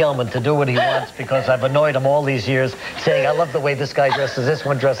week to Gelman to do what he wants because I've annoyed him all these years, saying, I love the way this guy dresses, this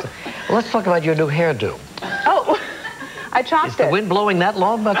one dresses. Well, let's talk about your new hairdo. Oh, I chopped it. Is the wind blowing that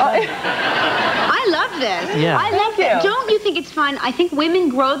long? I love this. Yeah. I love it. Don't you think it's fun? I think women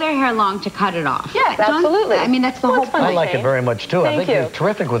grow their hair long to cut it off. Yes, absolutely. I mean, that's the whole point. I like it very much, too. I think you're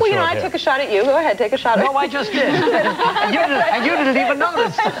terrific with short hair. I took a shot at you. Go ahead, take a shot at me. No, I just did. and you didn't even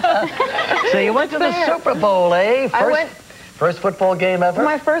notice. So you went to the Super Bowl, eh? First football game ever?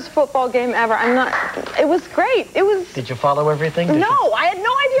 My first football game ever. It was great. It was... Did you follow everything? No, I had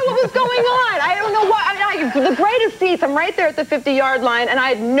no idea what was going on. I don't know what... the greatest seats. I'm right there at the 50-yard line, and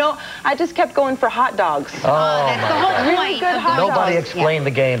I just kept going for hot dogs. Oh, that's the whole point. Really good hot dogs. Nobody explained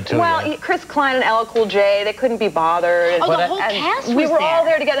the game to you. Well, Chris Klein and LL Cool J, they couldn't be bothered. Oh, the whole cast was We were all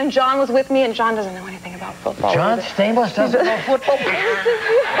there together, and John was with me, and John doesn't know anything about football. John Stamos doesn't know football?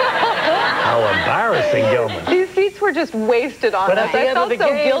 How embarrassing, Gelman. These seats were just wasted on us. At the end of the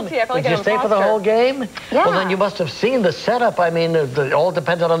game, did you stay for the whole game? Yeah. Well, then you must have seen the setup. I mean, it all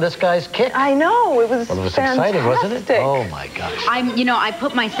depended on this guy's kick. I know. It was exciting, wasn't it? Oh, my gosh. I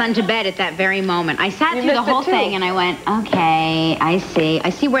put my son to bed at that very moment. I sat through the whole thing, and I went, okay, I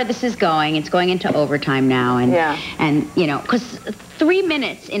see where this is going. It's going into overtime now. And because 3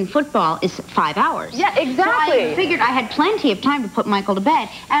 minutes in football is 5 hours. Yeah, exactly. So I figured I had plenty of time to put Michael to bed.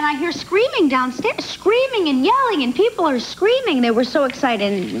 And I hear screaming downstairs, screaming and yelling, and people are screaming. They were so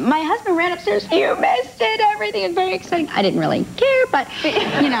excited. And my husband ran upstairs, you missed it, everything is very exciting. I didn't really care, but, See,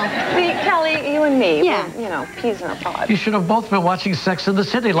 Kelly, you and me, we're, peas in a pod. You should have both been watching Sex and the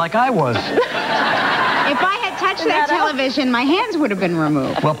City like I was. If I had touched that television, my hands would have been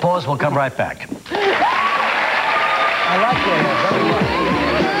removed. We'll pause. We'll come right back. I like your hair very much.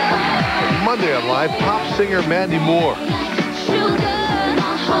 Monday on Live, pop singer Mandy Moore.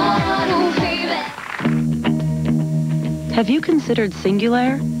 Have you considered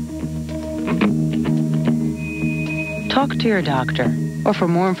Singular? Talk to your doctor. Or for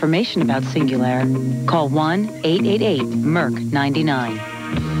more information about Singular, call 1-888-MERC-99.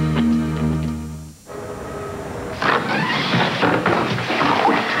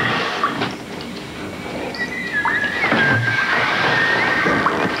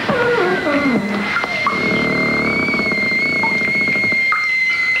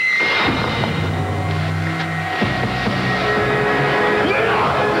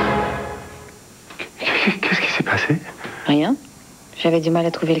 Rien. J'avais du mal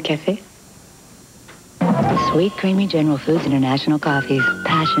à trouver le café. Sweet, creamy General Foods International Coffees.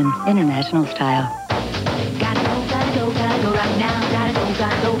 Passion, international style. Gotta go right now. Gotta go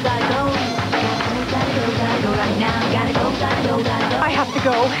right now. Gotta go I have to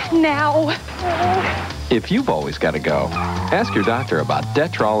go now. If you've always got to go, ask your doctor about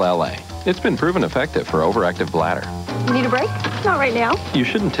Detrol LA. It's been proven effective for overactive bladder. You need a break? Not right now. You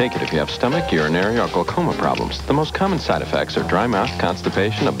shouldn't take it if you have stomach, urinary, or glaucoma problems. The most common side effects are dry mouth,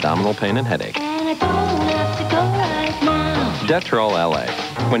 constipation, abdominal pain, and headache. And I don't have to go right now. Detrol LA,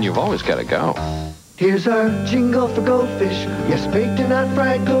 when you've always got to go. Here's our jingle for goldfish. Yes, baked and not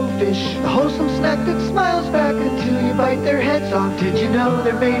fried goldfish. A wholesome snack that smiles back until you bite their heads off. Did you know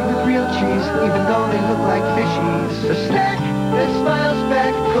they're made with real cheese, even though they look like fishies? The snack that smiles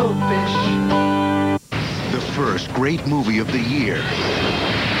back, goldfish. The first great movie of the year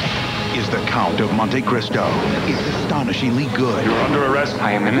is The Count of Monte Cristo. It's astonishingly good. You're under arrest.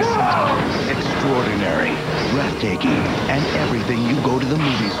 I am innocent. Extraordinary, breathtaking, and everything you go to the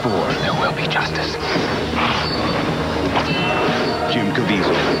movies for. There will be justice. Jim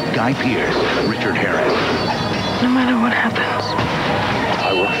Caviezel, Guy Pearce, Richard Harris. No matter what happens,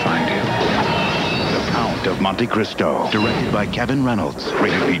 I will find you. The Count of Monte Cristo, directed by Kevin Reynolds,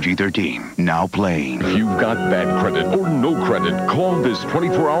 rated PG-13, now playing. If you've got bad credit or no credit, call this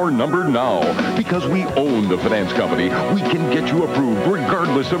 24-hour number now. Because we own the finance company, we can get you approved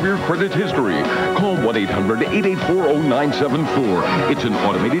regardless of your credit history. Call 1-800-884-0974. It's an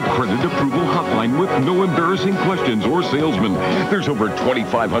automated credit approval hotline with no embarrassing questions or salesmen. There's over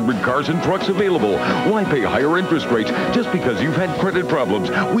 2,500 cars and trucks available. Why pay higher interest rates just because you've had credit problems?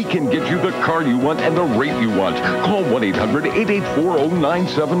 We can get you the car you want and the rate you want. Call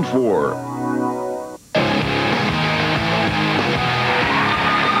 1-800-884-0974.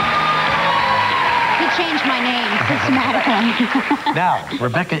 Now,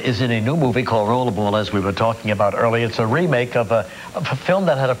 Rebecca is in a new movie called Rollerball, as we were talking about earlier. It's a remake of a film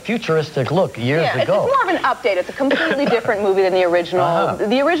that had a futuristic look years ago. It's more of an update. It's a completely different movie than the original.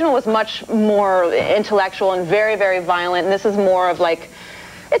 The original was much more intellectual and very, very violent, and this is more of like,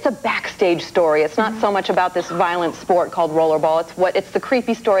 it's a backstage story. It's not so much about this violent sport called rollerball. It's the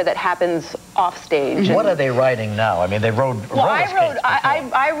creepy story that happens off stage. What are they riding now? I mean, they rode roller skates before.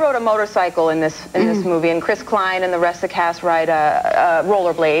 I rode a motorcycle in this movie, and Chris Klein and the rest of the cast ride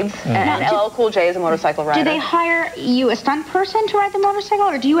rollerblades, and LL Cool J is a motorcycle rider. Do they hire you a stunt person to ride the motorcycle,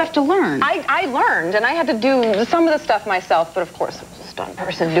 or do you have to learn? I learned, and I had to do some of the stuff myself, but of course it was a stunt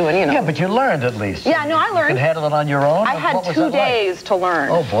person doing, you know. Yeah, but you learned at least. Yeah, no, I learned. You can handle it on your own? I had 2 days to learn.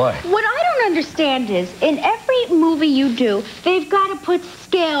 Oh, boy. What I don't understand is, in every movie you do, they've got to put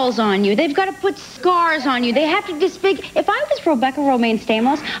scales on you. They've got to put scars on you. They have to disfigure. If I was Rebecca Romijn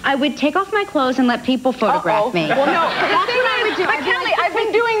Stamos, I would take off my clothes and let people photograph me. Well, no, that's what I would do. But Kelly, I've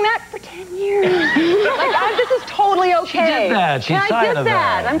been doing that for 10 years. This is totally okay. She did that. She's tired of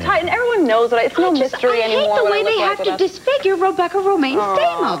that. I'm tired, and everyone knows that. It's no mystery anymore. I hate the way they have to disfigure Rebecca Romijn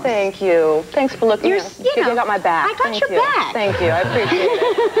Stamos. Thank you. Thanks for looking. You got my back. I got your back. Thank you. I appreciate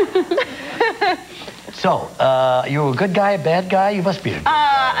it. So, you a good guy, a bad guy? You must be a good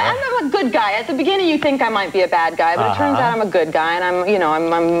guy. I'm a good guy. At the beginning, you think I might be a bad guy, but it turns out I'm a good guy, and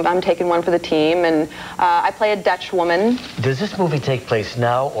I'm taking one for the team, and I play a Dutch woman. Does this movie take place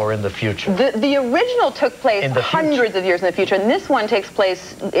now or in the future? The original took place hundreds of years in the future, and this one takes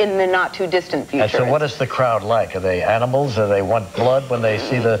place in the not too distant future. And so, what is the crowd like? Are they animals? Do they want blood when they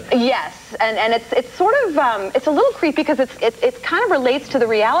see the? Yes, and it's sort of it's a little creepy because it kind of relates to the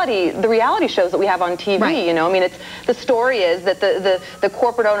reality shows that we have on TV. Right. You know, I mean, the story is that the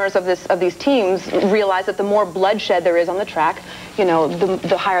corporate owners of these teams realize that the more bloodshed there is on the track, you know,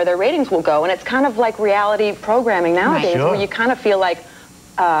 the higher their ratings will go, and it's kind of like reality programming nowadays, where you kind of feel like,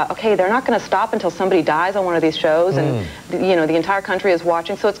 okay, they're not going to stop until somebody dies on one of these shows, and you know, the entire country is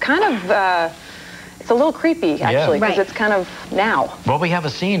watching, so it's kind of. It's a little creepy, actually, because it's kind of now. Well, we have a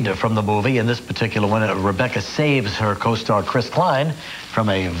scene from the movie. In this particular one, Rebecca saves her co-star Chris Klein from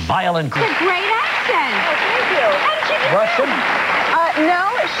a violent... It's a great accent. Oh, thank you. How did you do Russian? No,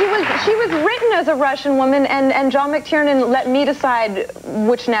 she was written as a Russian woman, and John McTiernan let me decide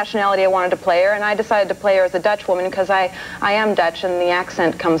which nationality I wanted to play her, and I decided to play her as a Dutch woman because I am Dutch, and the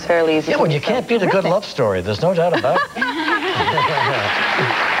accent comes fairly easy. Yeah, well, you can't beat a good love story. There's no doubt about it.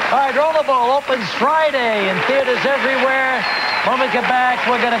 All right, Rollerball opens Friday in theaters everywhere. When we get back,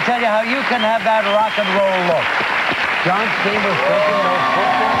 we're going to tell you how you can have that rock and roll look. John Stamos taking those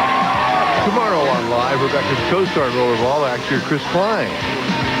football. Tomorrow on Live, Rebecca's co-star in Rollerball, actor Chris Klein.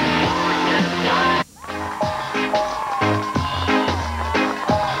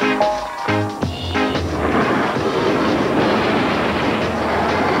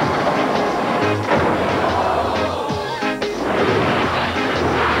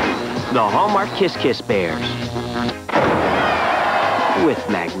 The Hallmark Kiss Kiss Bears. With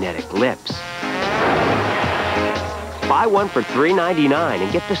magnetic lips. Buy one for $3.99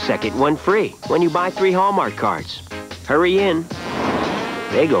 and get the second one free when you buy 3 Hallmark cards. Hurry in.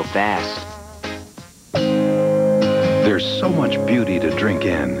 They go fast. There's so much beauty to drink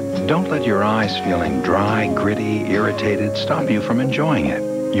in. Don't let your eyes feeling dry, gritty, irritated stop you from enjoying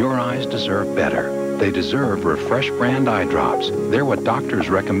it. Your eyes deserve better. They deserve Refresh brand eye drops. They're what doctors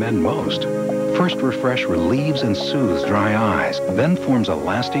recommend most. First, Refresh relieves and soothes dry eyes, then forms a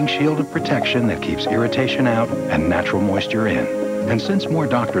lasting shield of protection that keeps irritation out and natural moisture in. And since more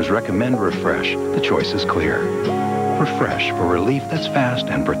doctors recommend Refresh, the choice is clear. Refresh for relief that's fast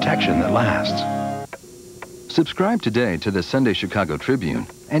and protection that lasts. Subscribe today to the Sunday Chicago Tribune,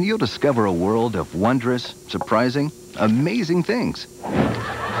 and you'll discover a world of wondrous, surprising, amazing things.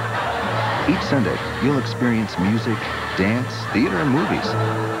 Each Sunday, you'll experience music, dance, theater, and movies.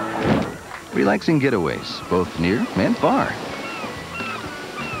 Relaxing getaways, both near and far.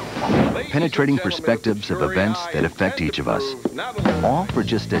 Penetrating perspectives of events that affect each of us. All for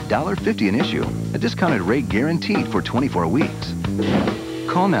just $1.50 an issue, a discounted rate guaranteed for 24 weeks.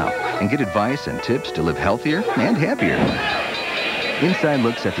 Call now and get advice and tips to live healthier and happier. Inside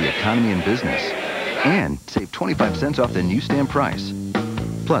looks at the economy and business. And save 25 cents off the newsstand price.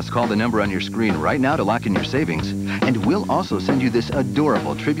 Plus, call the number on your screen right now to lock in your savings. And we'll also send you this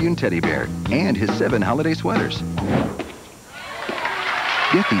adorable Tribune teddy bear and his 7 holiday sweaters.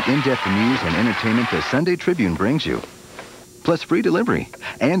 Get the in-depth news and entertainment the Sunday Tribune brings you. Plus free delivery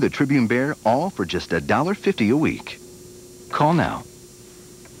and the Tribune Bear, all for just $1.50 a week. Call now.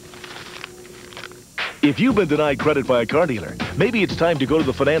 If you've been denied credit by a car dealer, maybe it's time to go to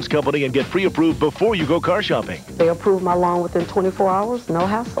the finance company and get pre-approved before you go car shopping. They approved my loan within 24 hours, no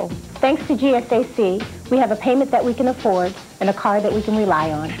hassle. Thanks to GSAC, we have a payment that we can afford and a car that we can rely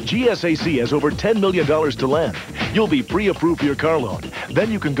on. GSAC has over $10 million to lend. You'll be pre-approved for your car loan.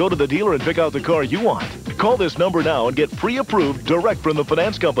 Then you can go to the dealer and pick out the car you want. Call this number now and get pre-approved direct from the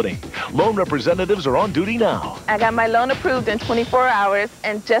finance company. Loan representatives are on duty now. I got my loan approved in 24 hours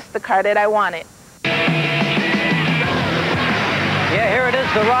and just the car that I wanted. Yeah, here it is,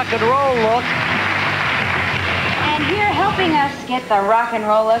 the rock and roll look. And here helping us get the rock and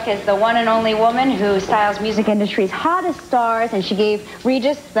roll look is the one and only woman who styles music industry's hottest stars, and she gave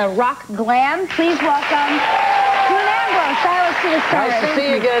Regis the rock glam. Please welcome June Ambrose, stylist to the stars. Nice to see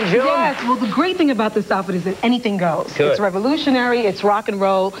you again, June. Yes, well, the great thing about this outfit is that anything goes. Good. It's revolutionary, it's rock and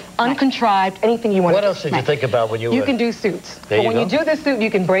roll, uncontrived, anything you want What to do. else did you think about when you You can do suits. There But you when go. you do this suit,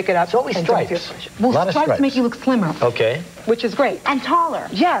 you can break it up. It's always and don't stripes. feel- A Well, lot of stripes stripes. make you look slimmer. Okay. Which is great. And taller.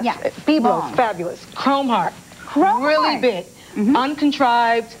 Yes. Yeah. Biblos, Long. fabulous. Chrome heart. Chrome really heart. big.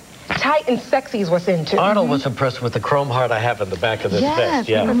 Uncontrived, tight and sexy is what's into. Arnold was impressed with the chrome heart I have in the back of this Yes, vest.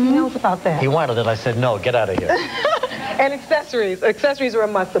 Yeah. because he knows about that. He wanted it. I said, no, get out of here. And accessories. Accessories are a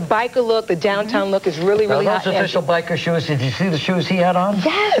must. The biker look, the downtown look is really, really Now, hot. those official biker shoes, did you see the shoes he had on?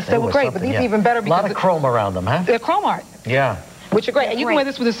 Yes, they were great, but these are even better A because lot of chrome around them, huh? they're chrome art, Yeah. which are great. And you can wear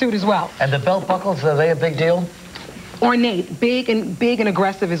this with a suit as well. And the belt buckles, are they a big deal? Ornate, big and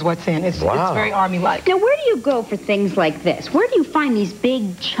aggressive is what's in. It's very army-like. Now, where do you go for things like this? Where do you find these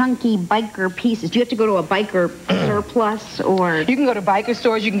big, chunky biker pieces? Do you have to go to a biker surplus, or? You can go to biker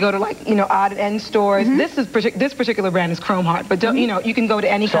stores. You can go to, like, you know, odd end stores. This particular brand is Chrome Heart, but don't, you know, you can go to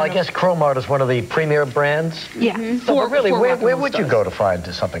any So I kind guess Chrome Art is one of the premier brands? Yeah. So, but really, where would you stores. go to find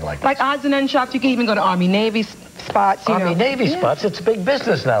something like that? Like odds and end shops. You can even go to Army Navy spots. You know. Army Navy spots. It's big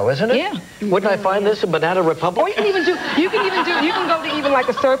business now, isn't it? Yeah. Wouldn't I find this in Banana Republic? Or you can even do. You can go to even like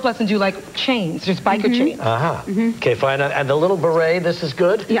a surplus and do like chains, just biker chains. Okay, fine. And the little beret, this is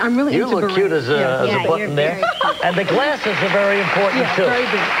good? Yeah, I'm really You into look berets. cute as a, Yeah. as Yeah, a button there. And the glasses are very important, Yeah, too. very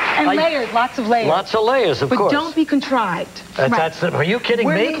big. And layers, lots of layers. Lots of layers, of but course. don't be contrived. Are you kidding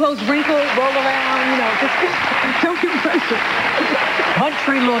Wear me? the clothes wrinkled, roll around, you know, just don't be pressure.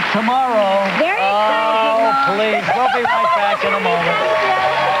 Country look tomorrow. Very excited. Oh, please. We'll be right back in a moment.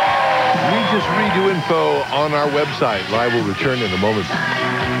 Regis Redo info on our website. Live will return in a moment.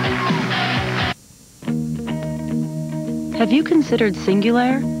 Have you considered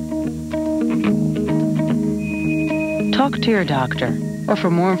Singulair? Talk to your doctor. Or for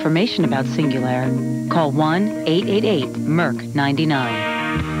more information about Singulair, call 1-888-MERC-99.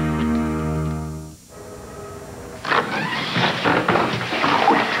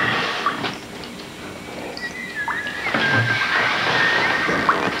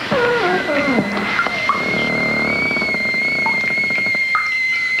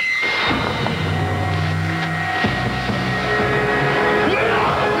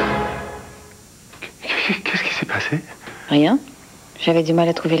 Qu'est-ce qui s'est passé? Rien. J'avais du mal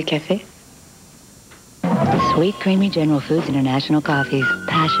à trouver le café. Sweet, creamy General Foods International Coffees.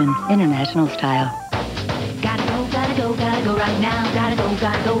 Passion, international style. Gotta go right now. Gotta go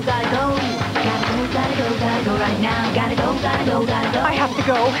right now. Gotta go right now. I have to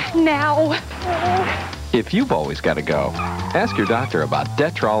go now. If you've always got to go, ask your doctor about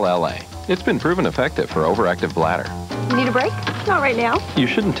Detrol LA. It's been proven effective for overactive bladder. Need a break? Not right now. You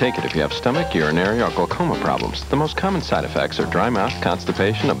shouldn't take it if you have stomach, urinary, or glaucoma problems. The most common side effects are dry mouth,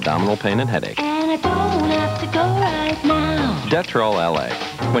 constipation, abdominal pain, and headache. And I don't have to go right now. Detrol LA,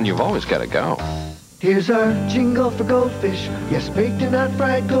 when you've always got to go. Here's our jingle for goldfish. Yes, baked and not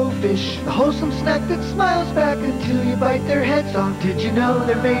fried goldfish. A wholesome snack that smiles back until you bite their heads off. Did you know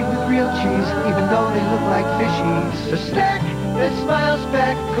they're made with real cheese, even though they look like fishies? A snack that smiles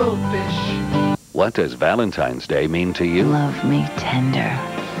back, goldfish. What does Valentine's Day mean to you? Love me tender.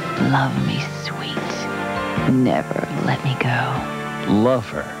 Love me sweet. Never let me go. Love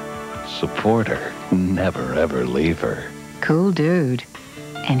her. Support her. Never ever leave her. Cool dude.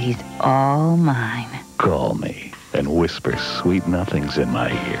 And he's all mine. Call me and whisper sweet nothings in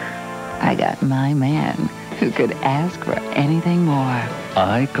my ear. I got my man who could ask for anything more.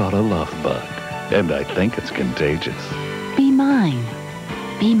 I got a love bug, and I think it's contagious. Be mine.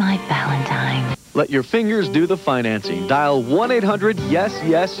 Be my Valentine. Let your fingers do the financing. Dial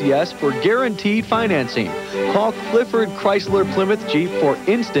 1-800-YES-YES-YES for guaranteed financing. Call Clifford Chrysler Plymouth Jeep for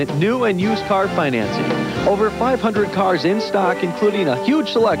instant new and used car financing. Over 500 cars in stock, including a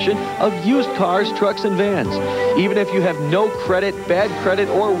huge selection of used cars, trucks, and vans. Even if you have no credit, bad credit,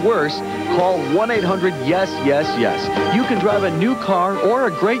 or worse, call 1-800-YES-YES-YES. You can drive a new car or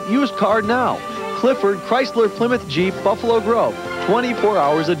a great used car now. Clifford Chrysler Plymouth Jeep, Buffalo Grove, 24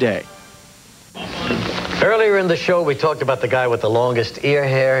 hours a day. Earlier in the show, we talked about the guy with the longest ear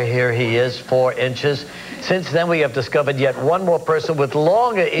hair. Here he is, 4 inches. Since then, we have discovered yet one more person with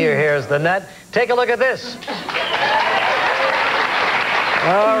longer ear hairs than that. Take a look at this.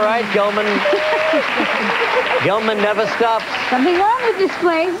 All right, Gelman. Gelman never stops. Something wrong with this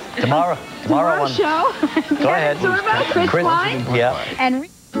place. Tomorrow show. Go ahead. Chris Klein. Yeah. And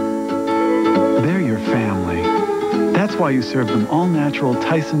they're your family. That's why you serve them all-natural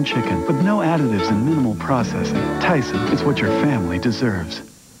Tyson chicken with no additives and minimal processing. Tyson is what your family deserves.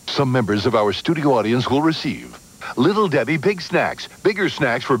 Some members of our studio audience will receive Little Debbie Big Snacks. Bigger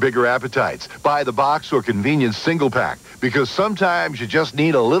snacks for bigger appetites. Buy the box or convenience single pack, because sometimes you just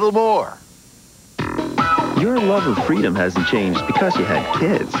need a little more. Your love of freedom hasn't changed because you had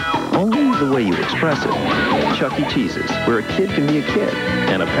kids. Only the way you express it. Chuck E. Cheese's, where a kid can be a kid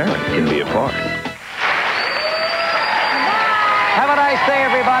and a parent can be a parent. Have a nice day,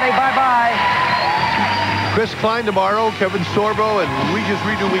 everybody. Bye-bye. Chris Klein tomorrow, Kevin Sorbo, and Regis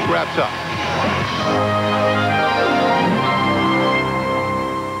Redo Week wraps up.